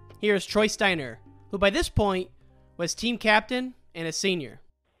 Here's Troy Steiner, who by this point was team captain and a senior.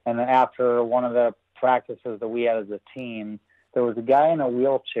 And after one of the practices that we had as a team, there was a guy in a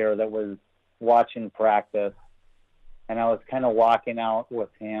wheelchair that was watching practice. And I was kind of walking out with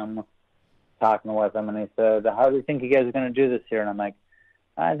him, talking with him, and he said, "How do you think you guys are going to do this here?" And I'm like,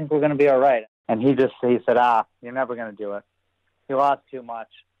 "I think we're going to be all right." And he said, "You're never going to do it. You lost too much."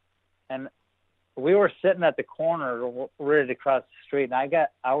 And we were sitting at the corner ready to cross the street, and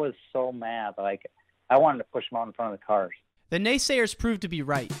I was so mad. Like, I wanted to push him out in front of the cars. The naysayers proved to be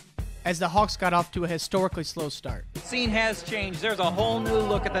right, as the Hawks got off to a historically slow start. The scene has changed. There's a whole new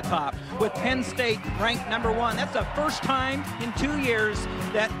look at the top. With Penn State ranked number 1, that's the first time in 2 years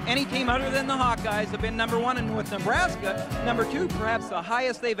that any team other than the Hawkeyes have been number 1, and with Nebraska, number 2, perhaps the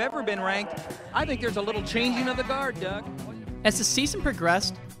highest they've ever been ranked. I think there's a little changing of the guard, Doug. As the season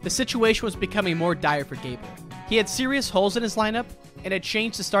progressed, the situation was becoming more dire for Gable. He had serious holes in his lineup and had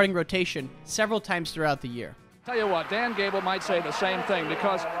changed the starting rotation several times throughout the year. Tell you what, Dan Gable might say the same thing,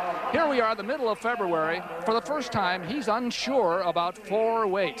 because here we are, the middle of February. For the first time, he's unsure about 4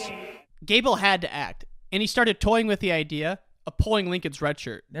 weights. Gable had to act, and he started toying with the idea of pulling Lincoln's red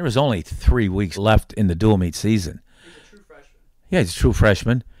shirt. There was only 3 weeks left in the dual meet season. He's a true freshman. Yeah, he's a true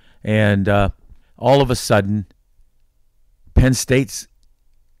freshman. And all of a sudden, Penn State's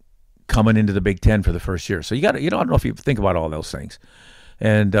coming into the Big Ten for the first year. So I don't know if you think about all those things.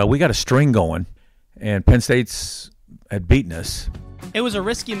 And we got a string going, and Penn State's had beaten us. It was a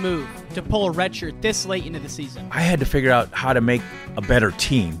risky move to pull a red shirt this late into the season. I had to figure out how to make a better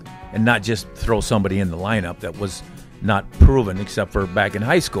team and not just throw somebody in the lineup that was not proven except for back in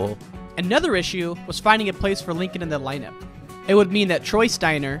high school. Another issue was finding a place for Lincoln in the lineup. It would mean that Troy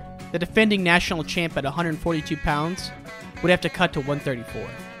Steiner, the defending national champ at 142 pounds, would have to cut to 134.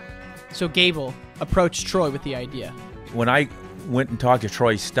 So Gable approached Troy with the idea. When I went and talked to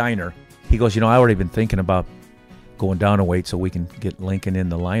Troy Steiner, he goes, I already been thinking about going down a weight so we can get Lincoln in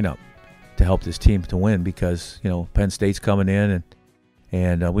the lineup to help this team to win because, Penn State's coming in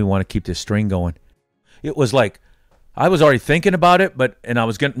and we want to keep this string going. It was like I was already thinking about it, and I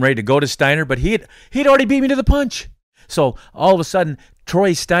was getting ready to go to Steiner, but he'd already beat me to the punch. So all of a sudden,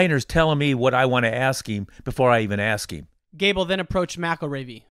 Troy Steiner's telling me what I want to ask him before I even ask him. Gable then approached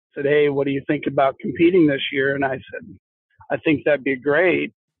McElravy. Said, "Hey, what do you think about competing this year?" And I said, "I think that'd be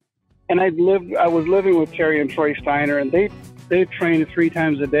great." And I was living with Terry and Troy Steiner, and they trained 3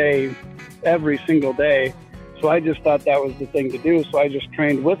 times a day, every single day. So I just thought that was the thing to do. So I just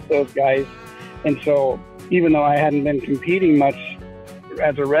trained with those guys. And so even though I hadn't been competing much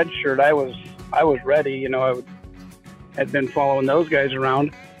as a red shirt, I was ready. I had been following those guys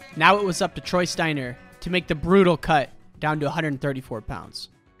around. Now it was up to Troy Steiner to make the brutal cut down to 134 pounds.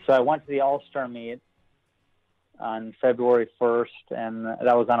 So I went to the All-Star meet on February 1st, and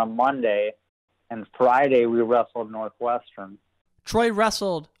that was on a Monday. And Friday, we wrestled Northwestern. Troy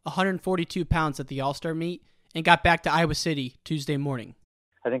wrestled 142 pounds at the All-Star meet and got back to Iowa City Tuesday morning.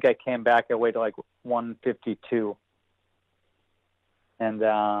 I think I came back at weight like 152. And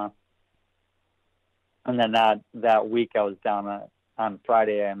then that week I was down on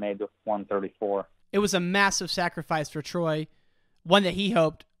Friday, I made 134. It was a massive sacrifice for Troy, one that he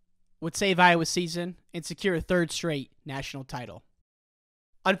hoped would save Iowa's season and secure a 3rd straight national title.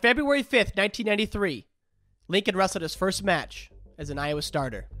 On February 5th, 1993, Lincoln wrestled his first match as an Iowa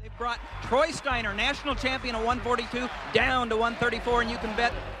starter. They brought Troy Steiner, national champion at 142, down to 134, and you can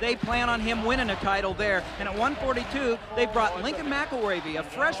bet they plan on him winning a title there. And at 142, they brought Lincoln McElravy, a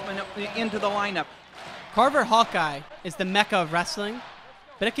freshman, into the lineup. Carver Hawkeye is the mecca of wrestling,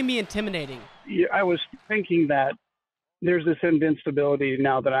 but it can be intimidating. I was thinking that there's this invincibility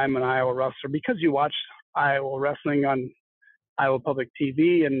now that I'm an Iowa wrestler because you watch Iowa wrestling on Iowa Public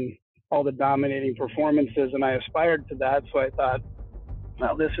TV and all the dominating performances, and I aspired to that. So I thought,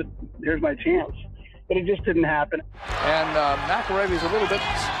 well, here's my chance. But it just didn't happen. And McElravy's a little bit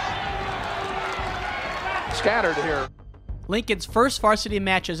scattered here. Lincoln's first varsity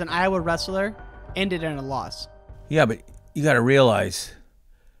match as an Iowa wrestler ended in a loss. Yeah, but you got to realize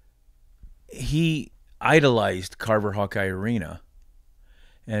he idolized Carver Hawkeye Arena,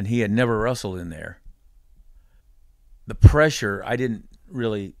 and he had never wrestled in there. The pressure, I didn't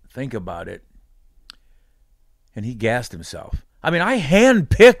really think about it, and he gassed himself. I mean, I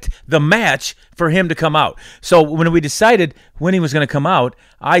handpicked the match for him to come out. So when we decided when he was going to come out,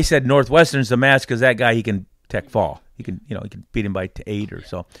 I said Northwestern's the match because that guy, he can tech fall. He can beat him by 8 or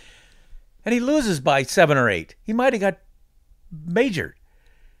so. And he loses by 7 or 8. He might have got majored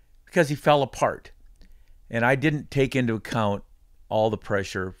because he fell apart. And I didn't take into account all the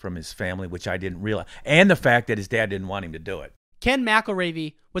pressure from his family, which I didn't realize, and the fact that his dad didn't want him to do it. Ken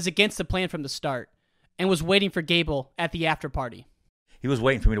McElravy was against the plan from the start and was waiting for Gable at the after party. He was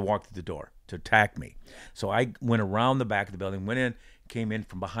waiting for me to walk through the door to attack me. So I went around the back of the building, went in, came in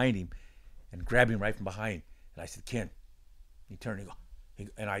from behind him, and grabbed him right from behind. And I said, Ken. He turned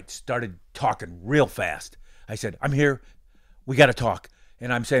and I started talking real fast. I said, I'm here. We got to talk.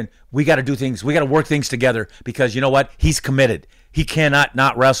 And I'm saying, we got to do things. We got to work things together because you know what? He's committed. He cannot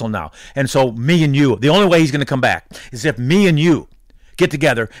not wrestle now. And so me and you, the only way he's going to come back is if me and you get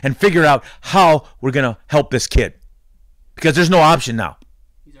together and figure out how we're going to help this kid. Because there's no option now.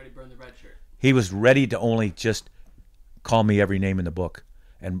 He's already burned the red shirt. He was ready to only just call me every name in the book.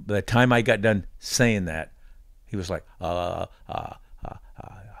 And by the time I got done saying that, he was like,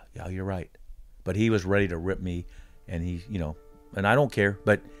 yeah, you're right. But he was ready to rip me. And he, and I don't care,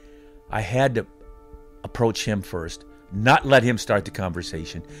 but I had to approach him first, not let him start the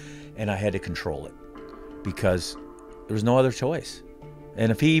conversation, and I had to control it because there was no other choice.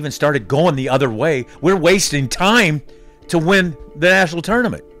 And if he even started going the other way, we're wasting time to win the national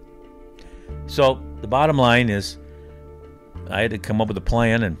tournament. So the bottom line is I had to come up with a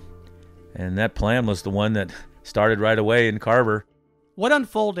plan, and that plan was the one that started right away in Carver. What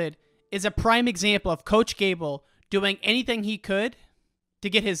unfolded is a prime example of Coach Gable doing anything he could to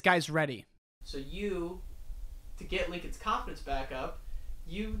get his guys ready. So to get Lincoln's confidence back up,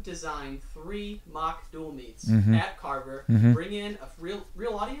 you designed 3 mock dual meets at Carver. Bring in a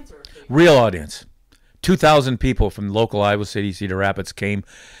real audience? Real audience. 2,000 people from local Iowa City, Cedar Rapids came,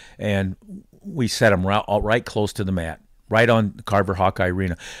 and we set them right close to the mat, right on Carver Hawkeye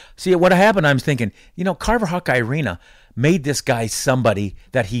Arena. See, what happened, I'm thinking, Carver Hawkeye Arena made this guy somebody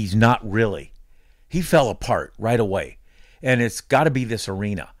that he's not really. He fell apart right away, and it's got to be this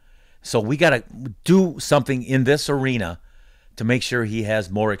arena. So we got to do something in this arena to make sure he has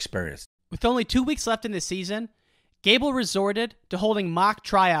more experience. With only 2 weeks left in the season, Gable resorted to holding mock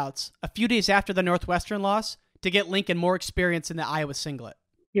tryouts a few days after the Northwestern loss to get Lincoln more experience in the Iowa singlet.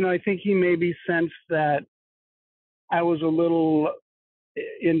 I think he maybe sensed that I was a little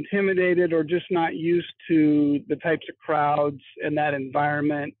intimidated or just not used to the types of crowds and that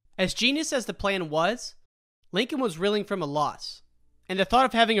environment. As genius as the plan was, Lincoln was reeling from a loss, and the thought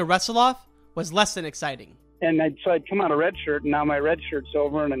of having a wrestle-off was less than exciting. And so I'd come out of red shirt, and now my red shirt's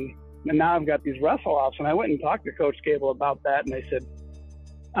over, and now I've got these wrestle-offs. And I went and talked to Coach Gable about that, and I said,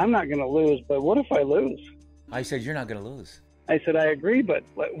 I'm not going to lose, but what if I lose? I said, you're not going to lose. I said, I agree, but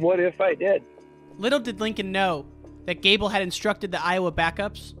what if I did? Little did Lincoln know that Gable had instructed the Iowa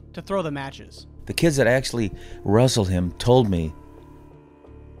backups to throw the matches. The kids that actually wrestled him told me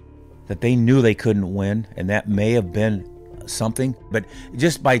that they knew they couldn't win, and that may have been something. But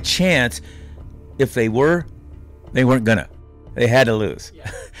just by chance, if they weren't gonna. They had to lose.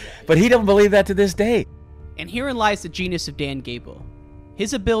 Yeah. But he don't believe that to this day. And herein lies the genius of Dan Gable.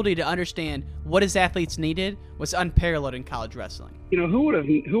 His ability to understand what his athletes needed was unparalleled in college wrestling. Who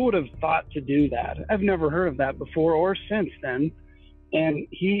would have thought to do that? I've never heard of that before or since then. And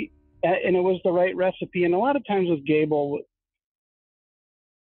it was the right recipe. And a lot of times with Gable,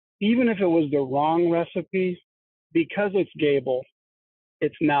 even if it was the wrong recipe, because it's Gable,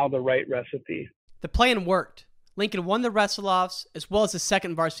 it's now the right recipe. The plan worked. Lincoln won the wrestle-offs as well as the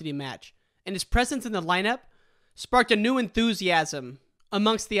second varsity match, and his presence in the lineup sparked a new enthusiasm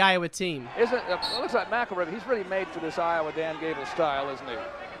amongst the Iowa team. It looks like McElravy, he's really made for this Iowa Dan Gable style, isn't he?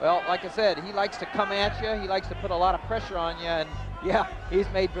 Well, like I said, he likes to come at you. He likes to put a lot of pressure on you, and yeah, he's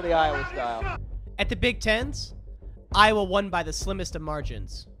made for the Iowa style. At the Big Tens, Iowa won by the slimmest of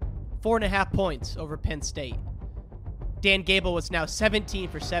margins, 4.5 points over Penn State. Dan Gable was now 17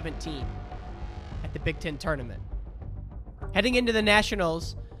 for 17 at the Big Ten tournament. Heading into the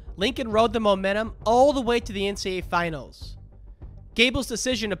Nationals, Lincoln rode the momentum all the way to the NCAA Finals. Gable's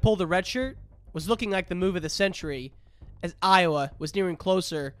decision to pull the red shirt was looking like the move of the century as Iowa was nearing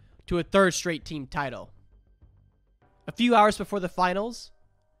closer to a third straight team title. A few hours before the finals,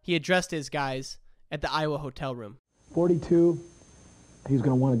 he addressed his guys at the Iowa hotel room. 42, he's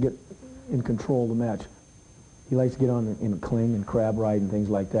going to want to get in control of the match. He likes to get on in a cling and crab ride and things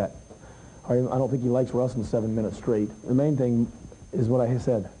like that. I don't think he likes wrestling 7 minutes straight. The main thing is what I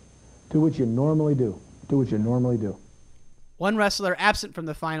said. Do what you normally do. Do what you normally do. One wrestler absent from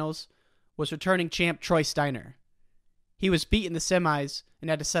the finals was returning champ Troy Steiner. He was beat in the semis and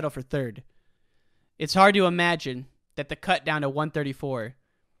had to settle for third. It's hard to imagine that the cut down to 134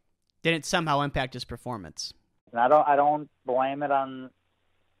 didn't somehow impact his performance. And I don't blame it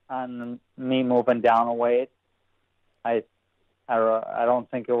on me moving down a weight. I don't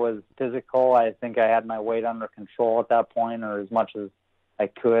think it was physical. I think I had my weight under control at that point, or as much as I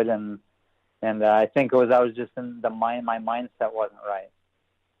could, and I think I was just in my mindset wasn't right.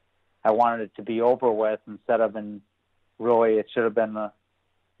 I wanted it to be over with instead of really, it should have been the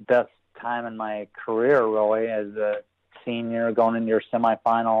best time in my career, really, as a senior going into your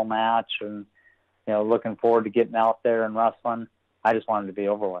semifinal match and, looking forward to getting out there and wrestling. I just wanted to be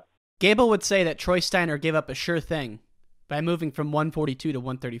over with. Gable would say that Troy Steiner gave up a sure thing by moving from 142 to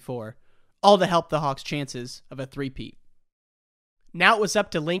 134, all to help the Hawks' chances of a three-peat. Now it was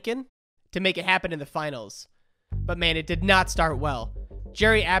up to Lincoln to make it happen in the finals. But man, it did not start well.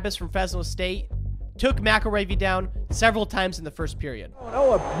 Jerry Abbas from Fresno State took McElravy down several times in the first period.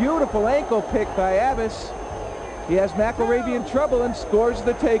 Oh, a beautiful ankle pick by Abbas. He has McElravy in trouble and scores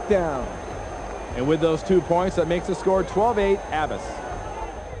the takedown. And with those 2 points, that makes the score 12-8 Abbas.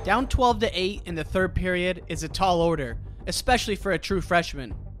 Down 12-8 in the third period is a tall order, especially for a true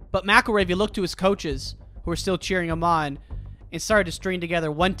freshman. But McElravy looked to his coaches, who were still cheering him on, and started to string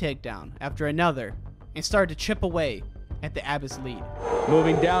together one takedown after another, and started to chip away at the Abbas lead.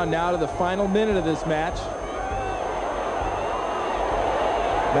 Moving down now to the final minute of this match.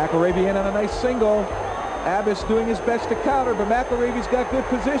 McElravy in on a nice single. Abbas doing his best to counter, but McElravy's got good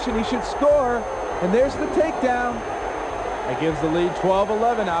position. He should score, and there's the takedown. That gives the lead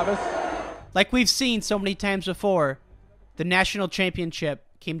 12-11, Abbas. Like we've seen so many times before, the national championship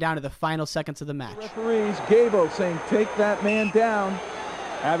came down to the final seconds of the match. Referees, Gable saying, take that man down.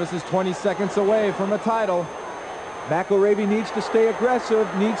 Abbas is 20 seconds away from a title. McElravy needs to stay aggressive,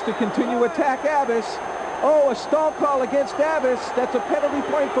 needs to continue to attack Abbas. Oh, a stall call against Abbas. That's a penalty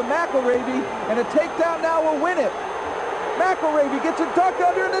point for McElravy, and a takedown now will win it. McElravy gets a duck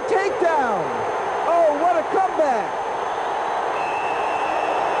under and a takedown. Oh, what a comeback.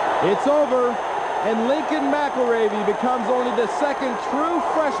 It's over, and Lincoln McElravy becomes only the second true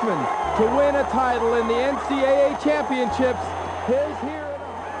freshman to win a title in the NCAA championships.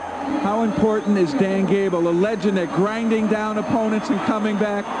 How important is Dan Gable, a legend at grinding down opponents and coming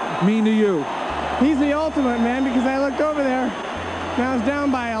back, mean to you? He's the ultimate, man, because I looked over there and I was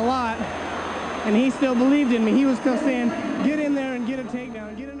down by a lot, and he still believed in me. He was still saying, get in there and get a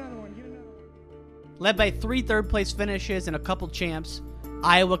takedown, get another one, get another one. Led by 3 third-place finishes and a couple champs,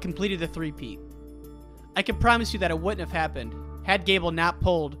 Iowa completed the three-peat. I can promise you that it wouldn't have happened had Gable not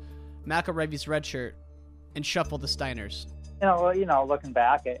pulled McElravy's red shirt and shuffled the Steiners. Looking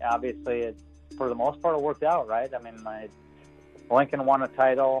back, obviously, for the most part, it worked out, right? I mean, Lincoln won a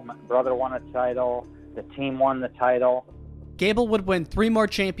title, my brother won a title, the team won the title. Gable would win 3 more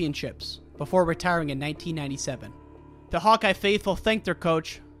championships before retiring in 1997. The Hawkeye faithful thanked their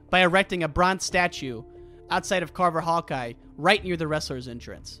coach by erecting a bronze statue outside of Carver Hawkeye right near the wrestler's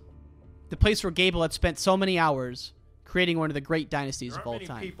entrance. The place where Gable had spent so many hours creating one of the great dynasties of all time.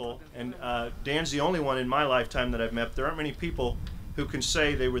 There aren't many people, and Dan's the only one in my lifetime that I've met, there aren't many people who can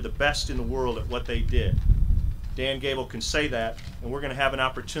say they were the best in the world at what they did. Dan Gable can say that, and we're going to have an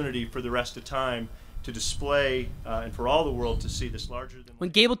opportunity for the rest of time to display and for all the world to see this larger than...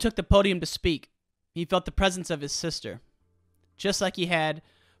 When Gable took the podium to speak, he felt the presence of his sister, just like he had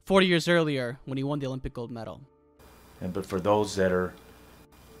 40 years earlier when he won the Olympic gold medal. But for those that are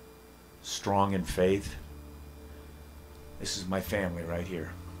strong in faith, this is my family right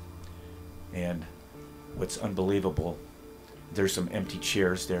here. And what's unbelievable, there's some empty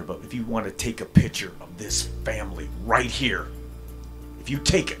chairs there, but if you want to take a picture of this family right here, if you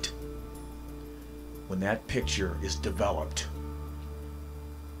take it, when that picture is developed,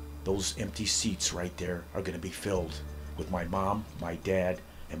 those empty seats right there are going to be filled with my mom, my dad,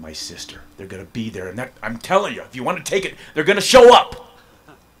 and my sister. They're going to be there, and that, I'm telling you, if you want to take it, they're going to show up.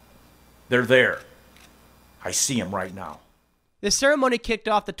 They're there. I see them right now. The ceremony kicked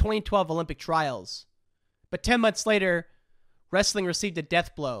off the 2012 Olympic trials, but 10 months later, wrestling received a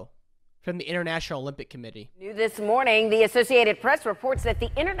death blow from the International Olympic Committee. New this morning, the Associated Press reports that the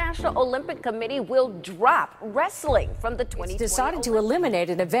International Olympic Committee will drop wrestling from the 2020 It's decided to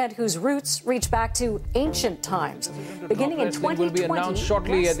eliminate an event whose roots reach back to ancient times. Beginning in 2020, will be announced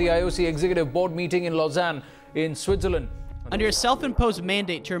shortly at the IOC Executive Board meeting in Lausanne, in Switzerland. Under a self-imposed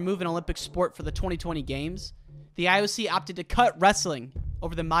mandate to remove an Olympic sport for the 2020 Games, the IOC opted to cut wrestling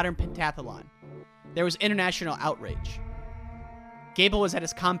over the modern pentathlon. There was international outrage. Gable was at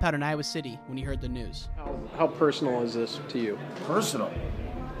his compound in Iowa City when he heard the news. How personal is this to you? Personal?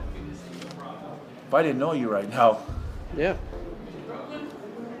 If I didn't know you right now. Yeah.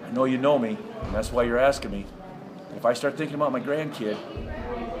 I know you know me, and that's why you're asking me. If I start thinking about my grandkid,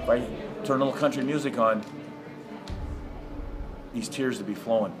 if I turn a little country music on, these tears would be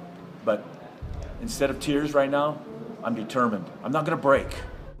flowing. But instead of tears right now, I'm determined. I'm not going to break.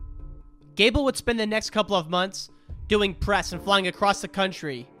 Gable would spend the next couple of months doing press and flying across the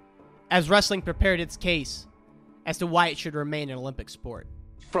country as wrestling prepared its case as to why it should remain an Olympic sport.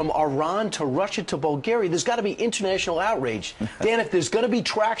 From Iran to Russia to Bulgaria, there's got to be international outrage. Dan, if there's going to be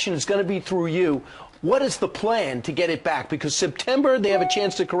traction, it's going to be through you. What is the plan to get it back? Because September, they have a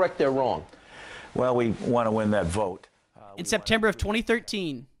chance to correct their wrong. Well, we want to win that vote. In September of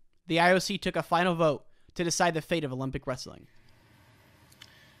 2013, the IOC took a final vote to decide the fate of Olympic wrestling.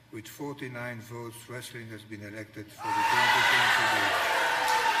 With 49 votes, wrestling has been elected for the 2020 Games.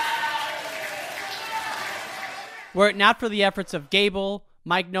 Were it not for the efforts of Gable,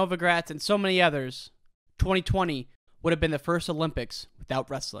 Mike Novogratz, and so many others, 2020 would have been the first Olympics without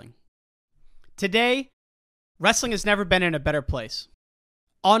wrestling. Today, wrestling has never been in a better place.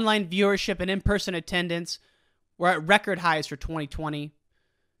 Online viewership and in-person attendance were at record highs for 2020.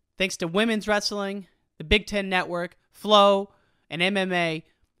 Thanks to women's wrestling, the Big Ten Network, Flow, and MMA,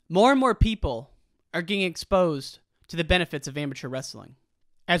 more and more people are getting exposed to the benefits of amateur wrestling.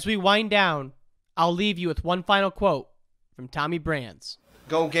 As we wind down, I'll leave you with one final quote from Tommy Brands.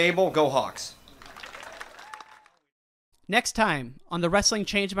 Go Gable, go Hawks. Next time on the Wrestling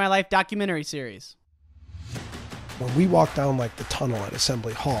Changed My Life documentary series. When we walked down like the tunnel at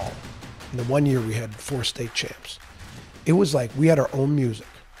Assembly Hall, in the one year we had 4 state champs, it was like we had our own music.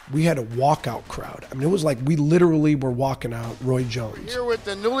 We had a walkout crowd. I mean, it was like we literally were walking out Roy Jones. Here with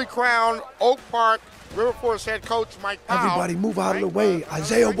the newly crowned Oak Park River Forest head coach Mike Powell. Everybody move out of the way.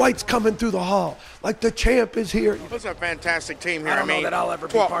 Isaiah White's coming through the hall. Like the champ is here. It's a fantastic team here. I don't know that I'll ever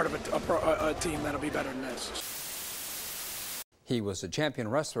be part of a team that'll be better than this. He was a champion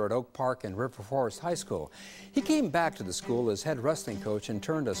wrestler at Oak Park and River Forest High School. He came back to the school as head wrestling coach and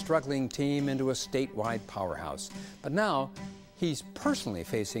turned a struggling team into a statewide powerhouse. But now, he's personally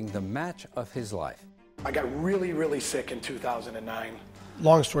facing the match of his life. I got really, really sick in 2009.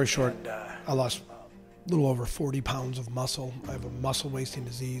 Long story short, I lost a little over 40 pounds of muscle. I have a muscle wasting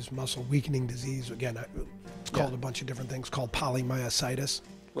disease, muscle weakening disease. Again, it's called a bunch of different things, called polymyositis.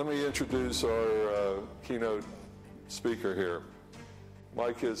 Let me introduce our keynote speaker here.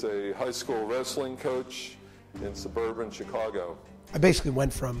 Mike is a high school wrestling coach in suburban Chicago. I basically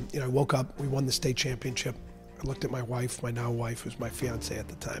went from, I woke up, we won the state championship. I looked at my wife, my now wife, who's my fiance at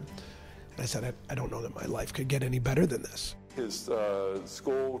the time. And I said, I don't know that my life could get any better than this. His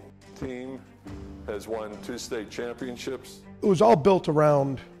school team has won 2 state championships. It was all built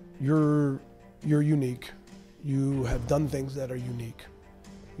around you're unique. You have done things that are unique.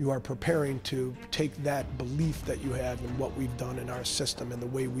 You are preparing to take that belief that you have in what we've done in our system and the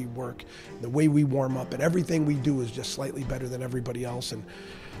way we work, the way we warm up, and everything we do is just slightly better than everybody else. And,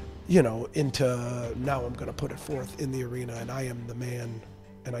 into now I'm going to put it forth in the arena, and I am the man,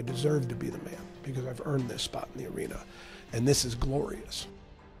 and I deserve to be the man because I've earned this spot in the arena. And this is glorious.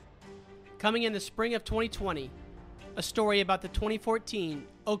 Coming in the spring of 2020, a story about the 2014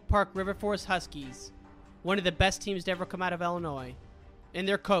 Oak Park River Forest Huskies, one of the best teams to ever come out of Illinois, and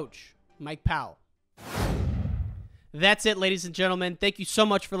their coach, Mike Powell. That's it, ladies and gentlemen. Thank you so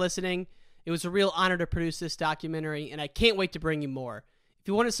much for listening. It was a real honor to produce this documentary, and I can't wait to bring you more. If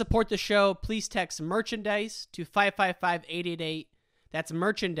you want to support the show, please text merchandise to 555-888. That's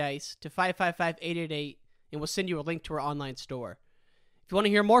merchandise to 555-888, and we'll send you a link to our online store. If you want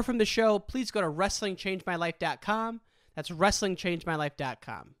to hear more from the show, please go to WrestlingChangeMyLife.com. That's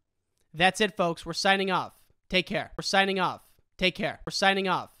WrestlingChangeMyLife.com. That's it, folks. We're signing off. Take care. We're signing off. Take care. We're signing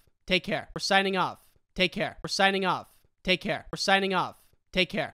off. Take care. We're signing off. Take care. We're signing off. Take care. We're signing off. Take care.